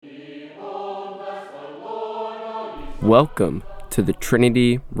Welcome to the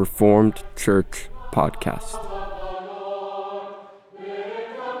Trinity Reformed Church podcast.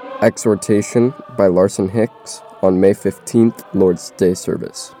 Exhortation by Larson Hicks on May 15th, Lord's Day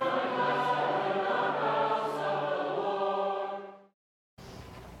service.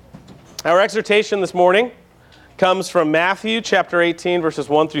 Our exhortation this morning comes from Matthew chapter 18, verses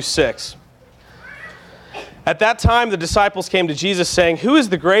 1 through 6. At that time, the disciples came to Jesus saying, "Who is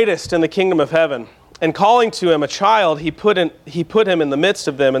the greatest in the kingdom of heaven?" And calling to him a child, he put him in the midst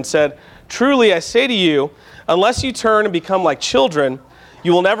of them and said, "Truly I say to you, unless you turn and become like children,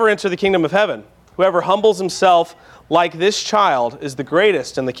 you will never enter the kingdom of heaven. Whoever humbles himself like this child is the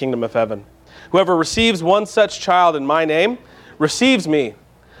greatest in the kingdom of heaven. Whoever receives one such child in my name receives me.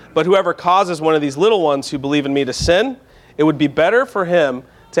 But whoever causes one of these little ones who believe in me to sin, it would be better for him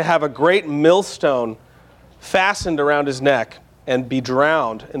to have a great millstone fastened around his neck and be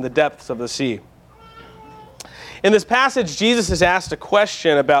drowned in the depths of the sea." In this passage, Jesus is asked a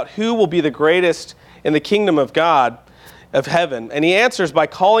question about who will be the greatest in the kingdom of God, of heaven, and he answers by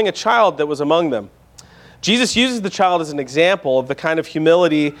calling a child that was among them. Jesus uses the child as an example of the kind of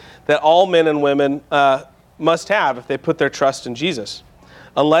humility that all men and women must have if they put their trust in Jesus.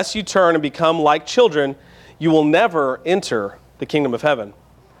 Unless you turn and become like children, you will never enter the kingdom of heaven.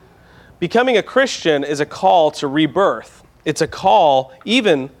 Becoming a Christian is a call to rebirth. It's a call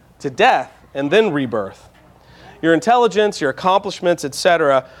even to death and then rebirth. Your intelligence, your accomplishments,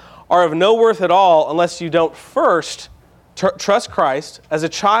 etc., are of no worth at all unless you don't first trust Christ as a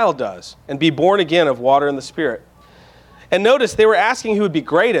child does and be born again of water and the Spirit. And notice they were asking who would be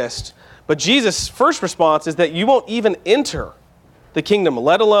greatest, but Jesus' first response is that you won't even enter the kingdom,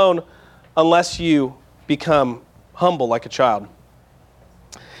 let alone unless you become humble like a child.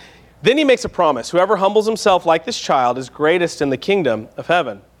 Then he makes a promise. Whoever humbles himself like this child is greatest in the kingdom of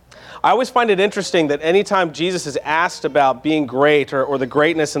heaven. I always find it interesting that anytime Jesus is asked about being great or the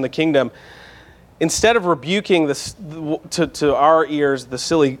greatness in the kingdom, instead of rebuking this to our ears the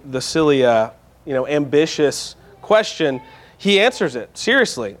silly ambitious question, he answers it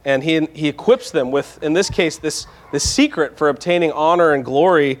seriously, and he equips them with, in this case, this secret for obtaining honor and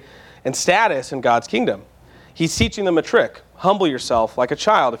glory and status in God's kingdom. He's teaching them a trick. Humble yourself like a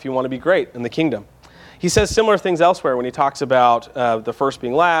child if you want to be great in the kingdom. He says similar things elsewhere when he talks about the first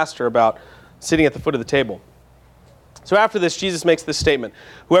being last or about sitting at the foot of the table. So after this, Jesus makes this statement: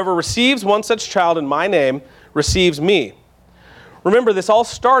 "Whoever receives one such child in my name receives me." Remember, this all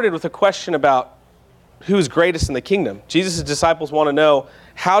started with a question about who is greatest in the kingdom. Jesus' disciples want to know,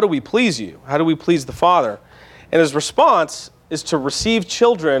 how do we please you? How do we please the Father? And his response is to receive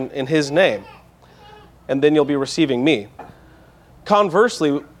children in his name, and then you'll be receiving me.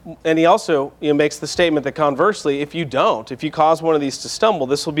 Conversely, and he also makes the statement that conversely, if you cause one of these to stumble,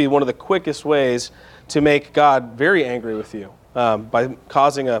 this will be one of the quickest ways to make God very angry with you, by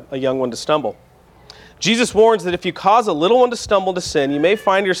causing a young one to stumble. Jesus warns that if you cause a little one to stumble to sin, you may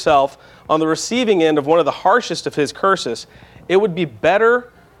find yourself on the receiving end of one of the harshest of his curses. It would be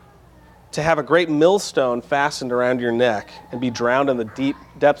better to have a great millstone fastened around your neck and be drowned in the deep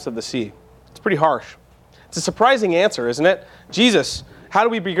depths of the sea. It's pretty harsh. It's a surprising answer, isn't it? Jesus, how do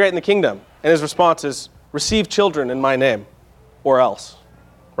we be great in the kingdom? And his response is, receive children in my name, or else,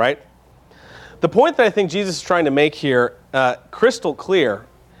 right? The point that I think Jesus is trying to make here, crystal clear,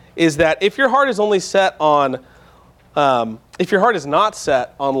 is that if your heart is only set on, if your heart is not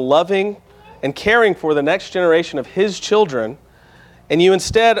set on loving and caring for the next generation of his children, and you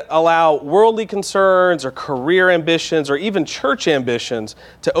instead allow worldly concerns or career ambitions or even church ambitions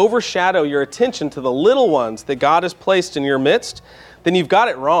to overshadow your attention to the little ones that God has placed in your midst, then you've got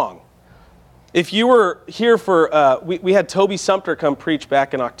it wrong. If you were here for, we had Toby Sumter come preach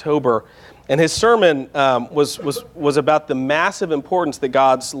back in October, and his sermon was about the massive importance that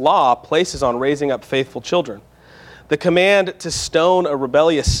God's law places on raising up faithful children. The command to stone a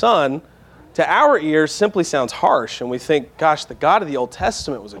rebellious son, to our ears, simply sounds harsh, and we think, gosh, the God of the Old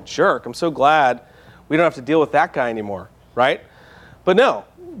Testament was a jerk. I'm so glad we don't have to deal with that guy anymore, right? But no,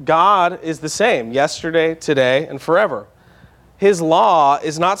 God is the same yesterday, today, and forever. His law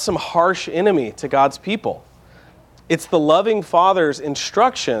is not some harsh enemy to God's people. It's the loving Father's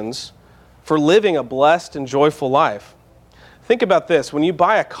instructions for living a blessed and joyful life. Think about this. When you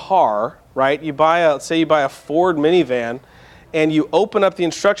buy a car, right, let's say you buy a Ford minivan, and you open up the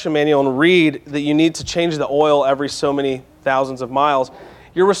instruction manual and read that you need to change the oil every so many thousands of miles,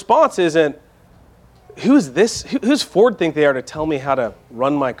 your response isn't, who's Ford think they are to tell me how to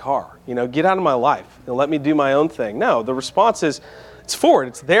run my car? Get out of my life and let me do my own thing. No, the response is, it's Ford,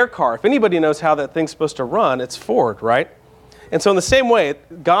 it's their car. If anybody knows how that thing's supposed to run, it's Ford, right? And so in the same way,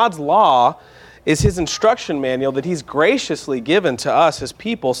 God's law is his instruction manual that he's graciously given to us as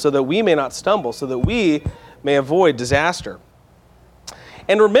people so that we may not stumble, so that we may avoid disaster.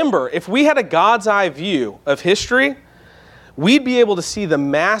 And remember, if we had a God's eye view of history, we'd be able to see the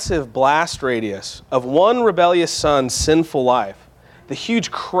massive blast radius of one rebellious son's sinful life, the huge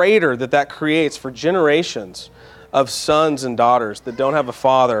crater that creates for generations of sons and daughters that don't have a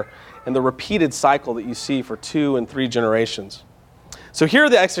father, and the repeated cycle that you see for 2 and 3 generations. So here are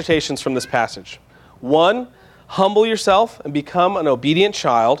the exhortations from this passage. 1, humble yourself and become an obedient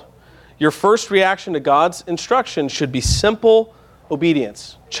child. Your first reaction to God's instruction should be simple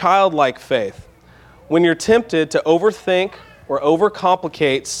obedience, childlike faith. When you're tempted to overthink or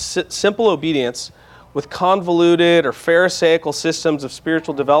overcomplicate simple obedience with convoluted or pharisaical systems of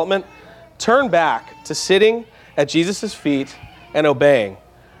spiritual development, turn back to sitting at Jesus' feet and obeying.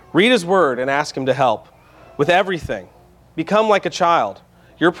 Read his word and ask him to help with everything. Become like a child.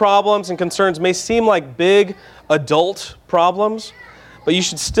 Your problems and concerns may seem like big adult problems, but you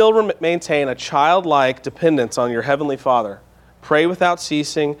should still maintain a childlike dependence on your Heavenly Father. Pray without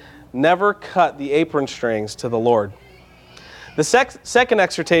ceasing. Never cut the apron strings to the Lord. The second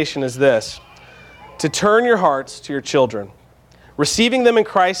exhortation is this: to turn your hearts to your children, receiving them in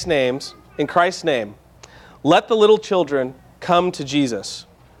Christ's name. Let the little children come to Jesus.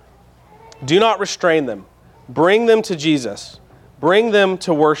 Do not restrain them. Bring them to Jesus. Bring them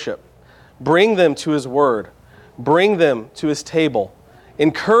to worship. Bring them to his word. Bring them to his table.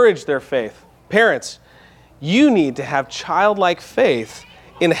 Encourage their faith. Parents, you need to have childlike faith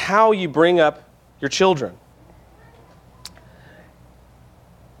in how you bring up your children.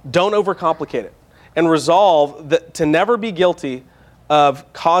 Don't overcomplicate it, and resolve to never be guilty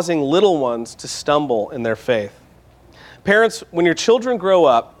of causing little ones to stumble in their faith. Parents, when your children grow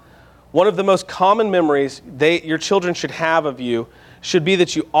up, one of the most common memories your children should have of you should be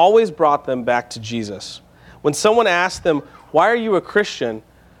that you always brought them back to Jesus. When someone asks them, "Why are you a Christian?"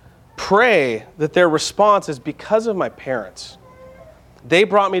 pray that their response is, "Because of my parents. They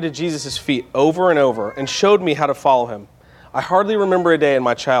brought me to Jesus' feet over and over and showed me how to follow him. I hardly remember a day in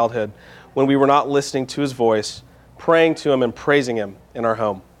my childhood when we were not listening to his voice, praying to him and praising him in our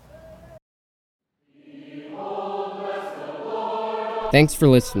home." Thanks for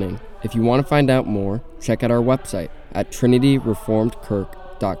listening. If you want to find out more, check out our website at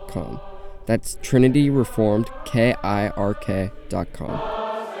trinityreformedkirk.com. That's trinityreformedkirk.com.